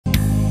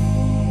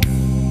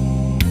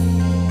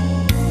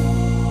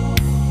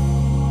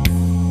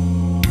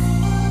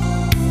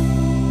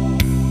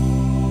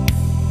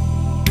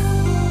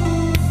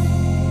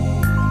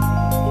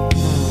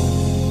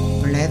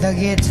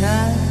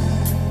guitar,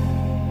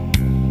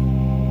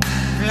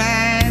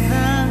 play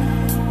the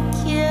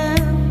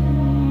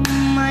tune,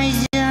 my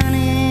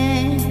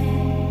Johnny.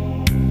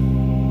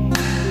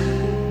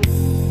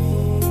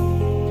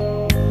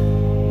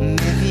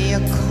 Maybe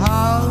you're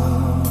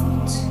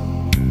cold,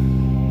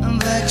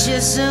 but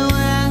you're so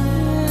warm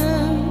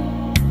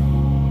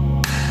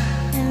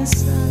and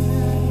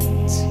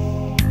silent.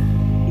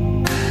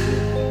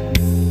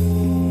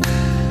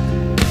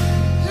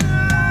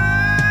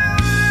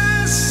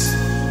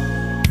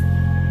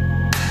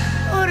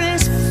 What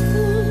is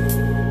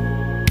food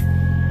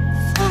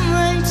for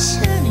my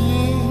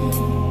Johnny?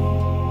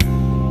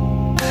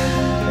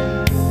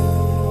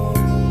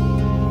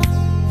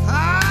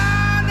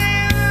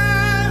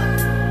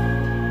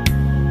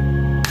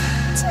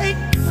 Take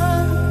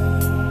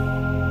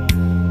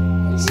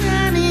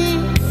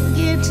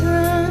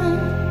JohnnyGuitar,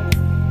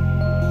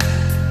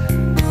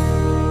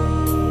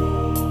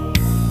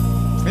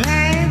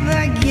 play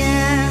the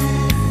game,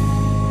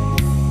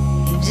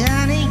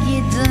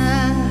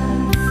 JohnnyGuitar.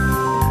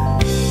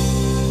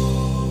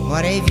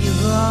 What if you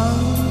go?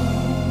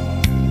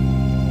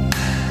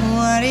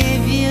 What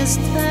if you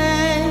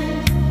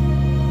stay?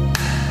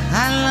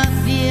 I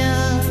love you.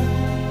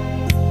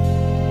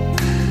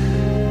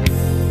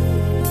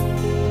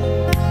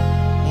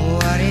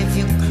 What if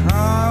you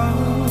crawl?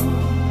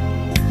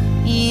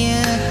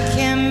 You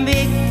can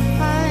be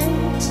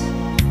kind.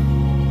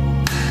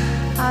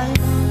 I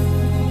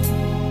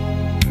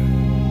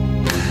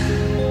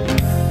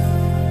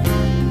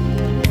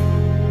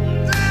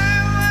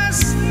There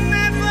was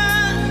never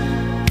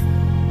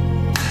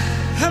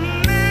a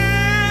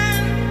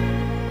man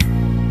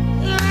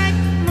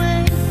like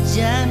my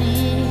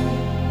Johnny.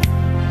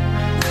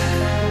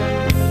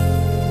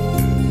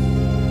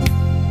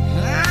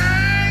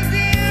 Like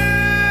you,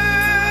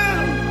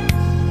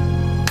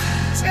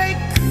 take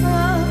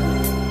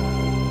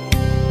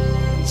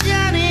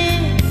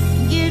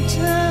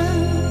JohnnyGuitar.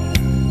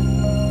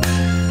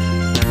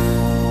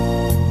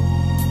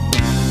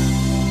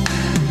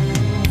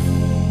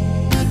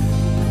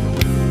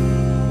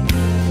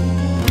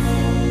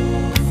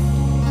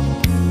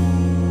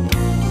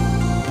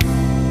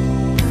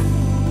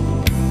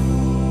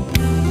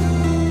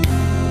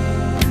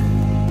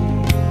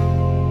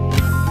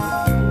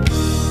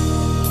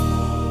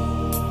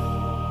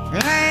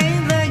 Play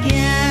the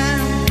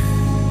game,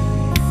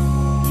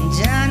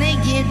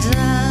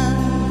 JohnnyGuitar.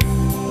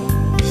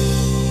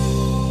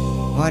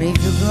 What if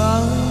you go?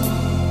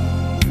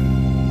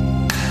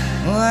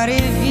 What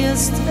if you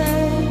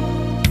stay?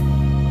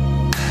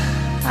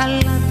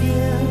 I love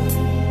you.